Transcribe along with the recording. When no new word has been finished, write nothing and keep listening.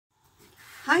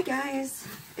Hi guys,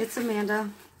 it's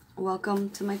Amanda. Welcome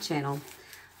to my channel.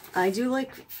 I do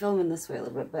like filming this way a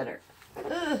little bit better.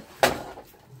 Ugh.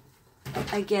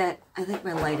 I think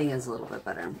my lighting is a little bit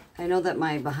better. I know that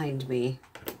my behind me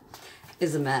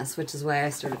is a mess, which is why I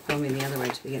started filming the other way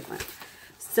to begin with.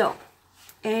 So,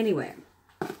 anyway,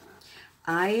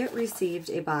 I received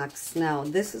a box. Now,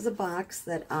 this is a box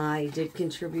that I did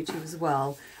contribute to as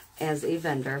well as a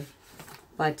vendor.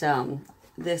 But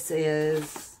this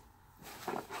is...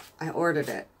 I ordered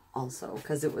it also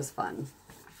because it was fun.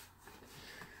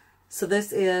 So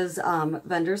this is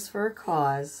Vendors for a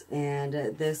Cause, and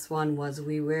this one was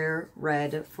We Wear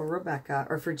Red for Rebecca,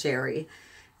 or for Jerry.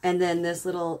 And then this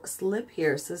little slip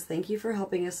here says, thank you for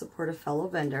helping us support a fellow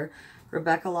vendor.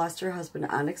 Rebecca lost her husband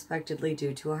unexpectedly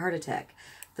due to a heart attack.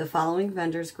 The following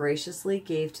vendors graciously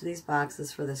gave to these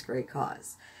boxes for this great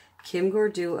cause. Kim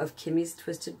Gordu of Kimmy's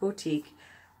Twisted Boutique,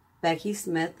 Becky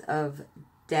Smith of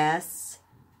Das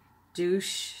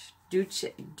Duce,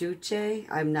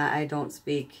 I don't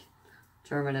speak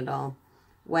German at all.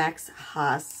 Wax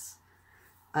Haas,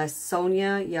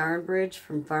 Sonia Yarnbridge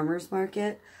from Farmers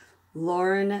Market,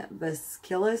 Lauren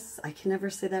Baskilis, I can never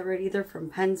say that right either, from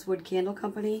Penswood Candle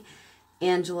Company,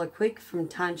 Angela Quick from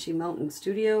Tonchi Mountain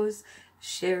Studios,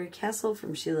 Sherry Kessel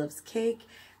from She Loves Cake,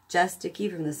 Jess Dickey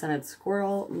from The Scented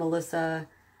Squirrel, Melissa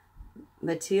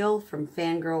Mathiel from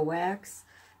Fangirl Wax,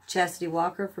 Chastity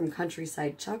Walker from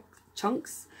Countryside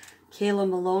Chunks, Kayla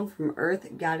Malone from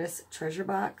Earth Goddess Treasure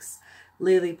Box,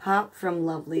 Lily Pop from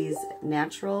Lovely's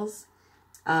Naturals,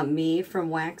 me from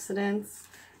Waxidents,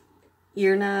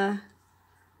 Irna,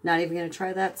 not even going to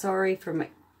try that, sorry, from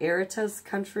Erita's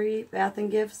Country Bath and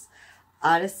Gifts,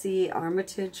 Odyssey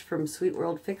Armitage from Sweet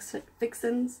World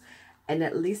Fixins, and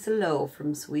Lisa Lowe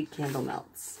from Sweet Candle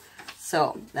Melts.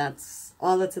 So that's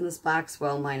all that's in this box,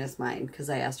 well, minus mine, because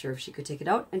I asked her if she could take it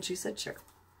out, and she said sure.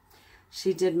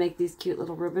 She did make these cute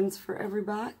little ribbons for every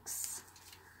box.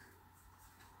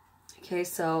 Okay,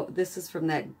 so this is from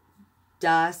that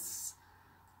Das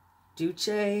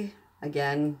Duce.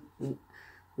 Again,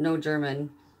 no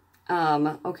German.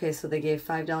 Okay, so they gave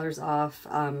 $5 off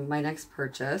my next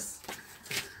purchase.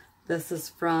 This is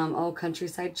from,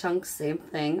 Countryside Chunks, same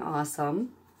thing,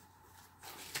 awesome.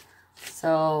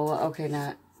 So, okay,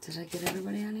 now, did I get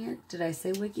everybody on here? Did I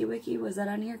say Wiki Wiki? Was that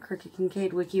on here? Crooked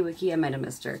Kincaid, Wiki Wiki, I might have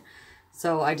missed her.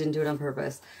 So I didn't do it on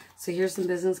purpose. So here's some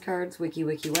business cards. Wiki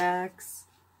Wiki Wax.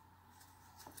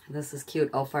 This is cute.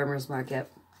 Oh, Farmers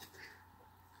Market.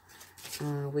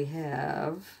 We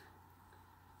have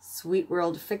Sweet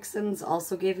World Fixins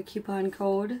also gave a coupon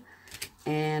code.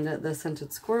 And The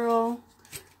Scented Squirrel.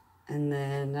 And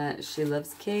then She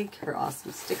Loves Cake. Her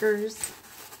awesome stickers.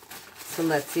 So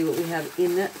let's see what we have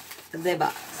in the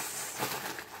box.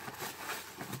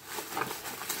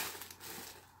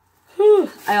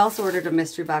 I also ordered a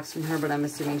mystery box from her, but I'm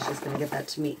assuming she's going to get that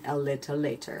to me a little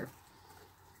later.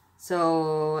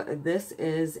 So this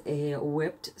is a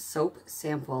whipped soap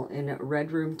sample in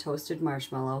Red Room Toasted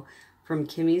Marshmallow from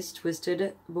Kimmy's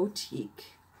Twisted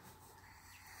Boutique.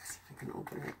 Let's see if I can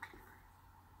open it.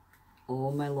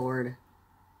 Oh my lord.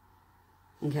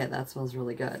 Okay, that smells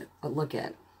really good. But look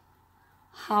at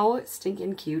how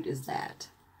stinking cute is that?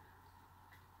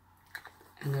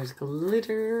 And there's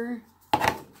glitter.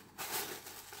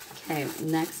 Okay,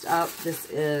 next up, this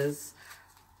is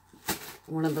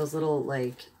one of those little,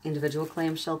 like, individual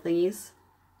clamshell thingies.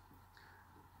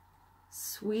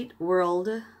 Sweet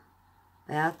World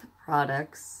Bath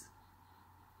Products.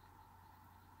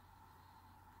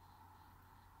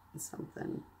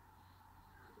 Something.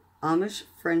 Amish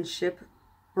Friendship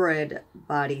Bread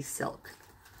Body Silk.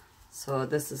 So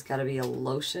this has got to be a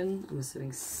lotion. I'm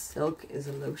assuming silk is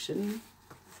a lotion.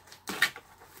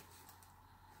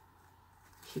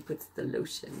 He puts the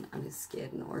lotion on his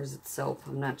skin, or is it soap?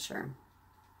 I'm not sure.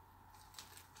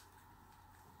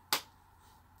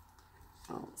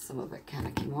 Oh, some of it kind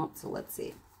of came out, so let's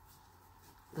see.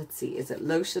 Let's see, is it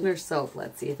lotion or soap?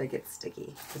 Let's see if it gets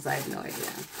sticky, because I have no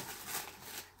idea.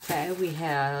 Okay, we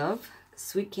have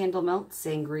Sweet Candle Melt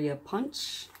Sangria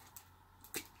Punch.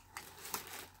 It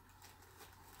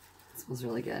smells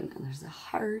really good. And there's a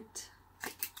heart.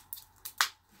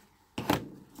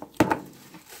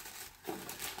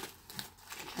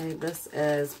 Okay, this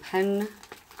is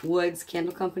Penwoods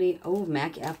Candle Company. Oh,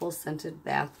 Mac Apple Scented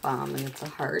Bath Bomb, and it's a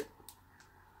heart.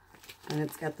 And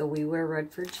it's got the We Wear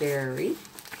Red for Jerry.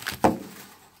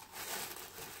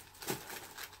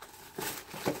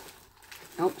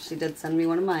 Nope, she did send me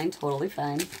one of mine. Totally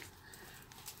fine.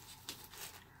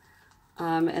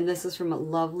 And this is from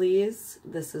Lovely's.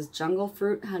 This is Jungle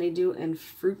Fruit, Honeydew, and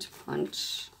Fruit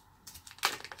Punch.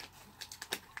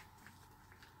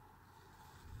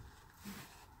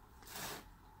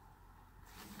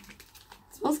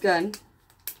 good.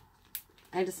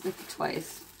 I had to sniff it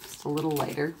twice. Just a little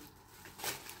lighter.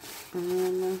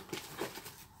 I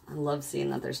love seeing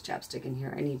that there's chapstick in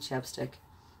here. I need chapstick.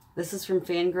 This is from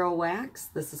Fangirl Wax.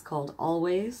 This is called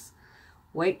Always.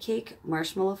 White cake,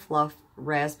 marshmallow fluff,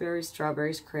 raspberries,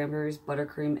 strawberries, cranberries,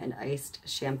 buttercream, and iced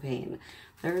champagne.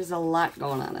 There's a lot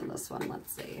going on in this one,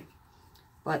 let's see.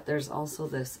 But there's also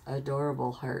this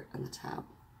adorable heart on the top.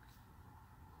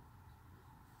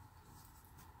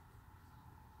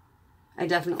 I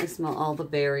definitely smell all the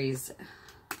berries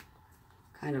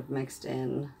kind of mixed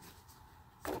in.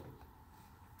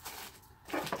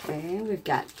 Okay, we've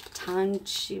got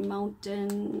Tanchi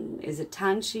Mountain. Is it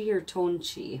Tanchi or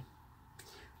Tonchi?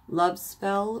 Love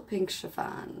Spell Pink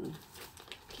Chiffon.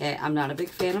 Okay, I'm not a big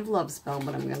fan of Love Spell,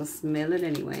 but I'm going to smell it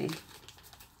anyway.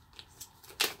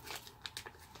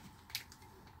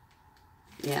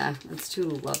 Yeah, it's too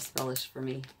Love Spellish for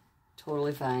me.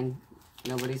 Totally fine.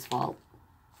 Nobody's fault.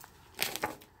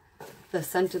 The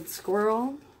Scented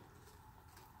Squirrel.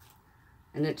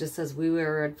 And it just says, we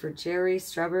were red for Jerry,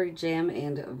 strawberry jam,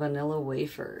 and vanilla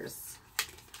wafers.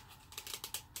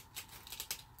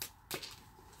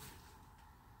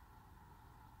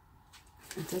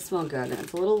 It does smell good.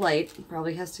 It's a little light.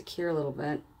 Probably has to cure a little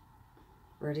bit.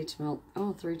 Ready to melt.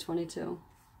 Oh, 322.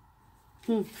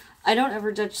 I don't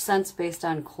ever judge scents based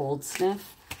on cold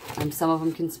sniff. Some of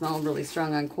them can smell really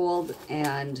strong on cold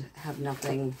and have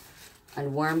nothing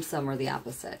on warm. Some are the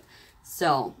opposite.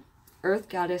 So, Earth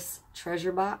Goddess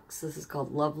Treasure Box. This is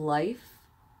called Love Life.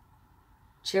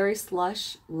 Cherry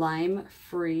Slush, Lime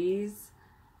Freeze,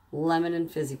 Lemon,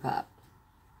 and Fizzy Pop.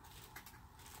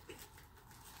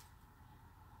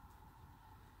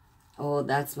 Oh,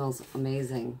 that smells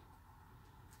amazing.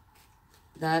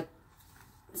 That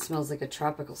smells like a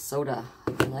tropical soda.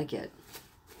 I like it.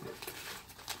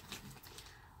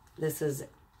 This is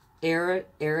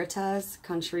Eritas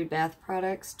Country Bath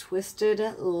Products Twisted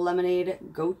Lemonade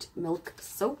Goat Milk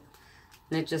Soap.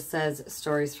 And it just says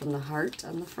Stories from the Heart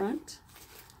on the front.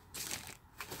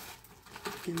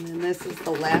 And then this is the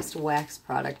last wax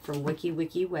product from Wiki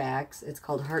Wiki Wax. It's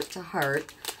called Heart to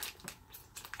Heart.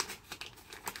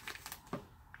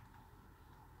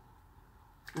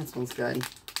 That smells good.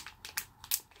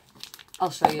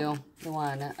 I'll show you the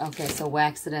one. Okay, so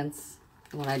Waxidents,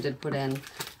 the one I did put in.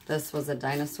 This was a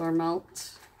dinosaur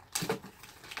melt.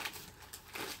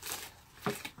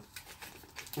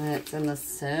 And it's in the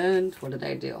scent. What did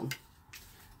I do?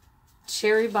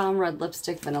 Cherry Bomb Red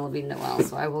Lipstick Vanilla Bean Noel.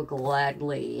 So I will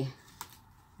gladly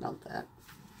melt that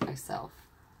myself.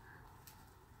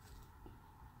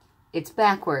 It's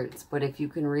backwards, but if you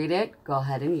can read it, go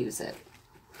ahead and use it.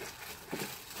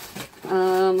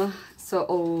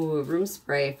 Room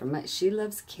spray from She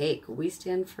Loves Cake. We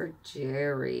stand for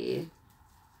Jerry.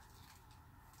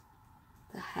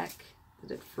 The heck?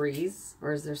 Did it freeze?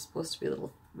 Or is there supposed to be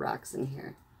little rocks in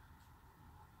here?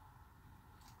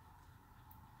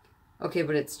 Okay,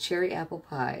 but it's cherry apple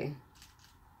pie.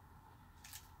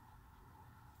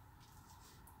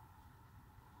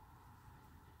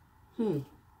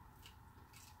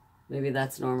 Maybe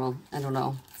that's normal. I don't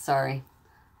know. Sorry.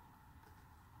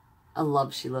 I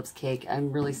love She Loves Cake.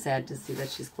 I'm really sad to see that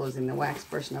she's closing the wax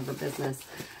portion of her business.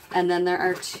 And then there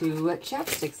are 2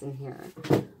 chapsticks in here.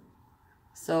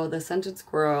 So the Scented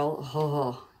Squirrel,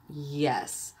 oh,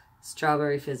 yes.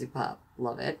 Strawberry Fizzy Pop,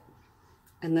 love it.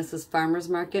 And this is Farmer's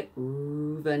Market,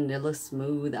 ooh, Vanilla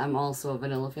Smooth. I'm also a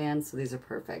vanilla fan, so these are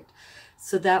perfect.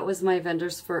 So that was my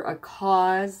Vendors for a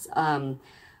Cause, Go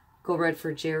Red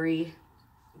for Jerry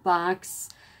box.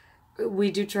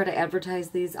 We do try to advertise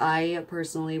these. I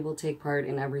personally will take part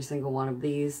in every single one of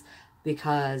these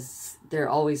because they're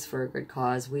always for a good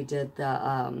cause. We did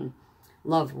the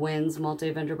Love Wins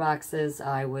multi-vendor boxes.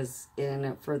 I was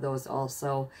in for those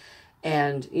also.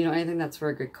 And, you know, anything that's for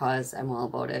a good cause, I'm all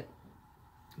about it.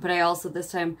 But I also,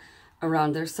 this time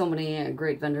around, there's so many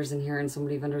great vendors in here and so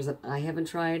many vendors that I haven't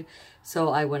tried. So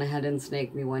I went ahead and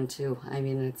snaked me one too. I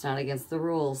mean, it's not against the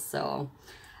rules. So,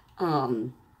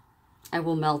 I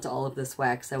will melt all of this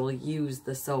wax. I will use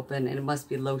the soap and it must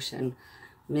be lotion.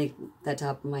 Make that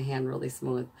top of my hand really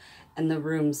smooth. And the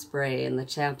room spray and the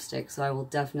chapstick. So I will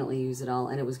definitely use it all.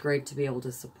 And it was great to be able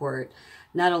to support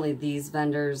not only these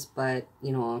vendors, but,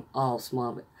 you know, all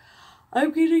small.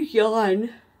 I'm gonna yawn.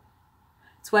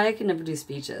 That's why I can never do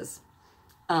speeches.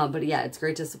 But yeah, it's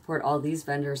great to support all these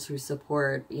vendors who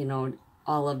support, you know,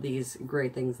 all of these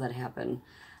great things that happen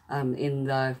in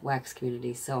the wax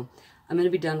community. So I'm going to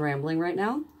be done rambling right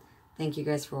now. Thank you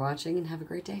guys for watching and have a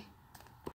great day.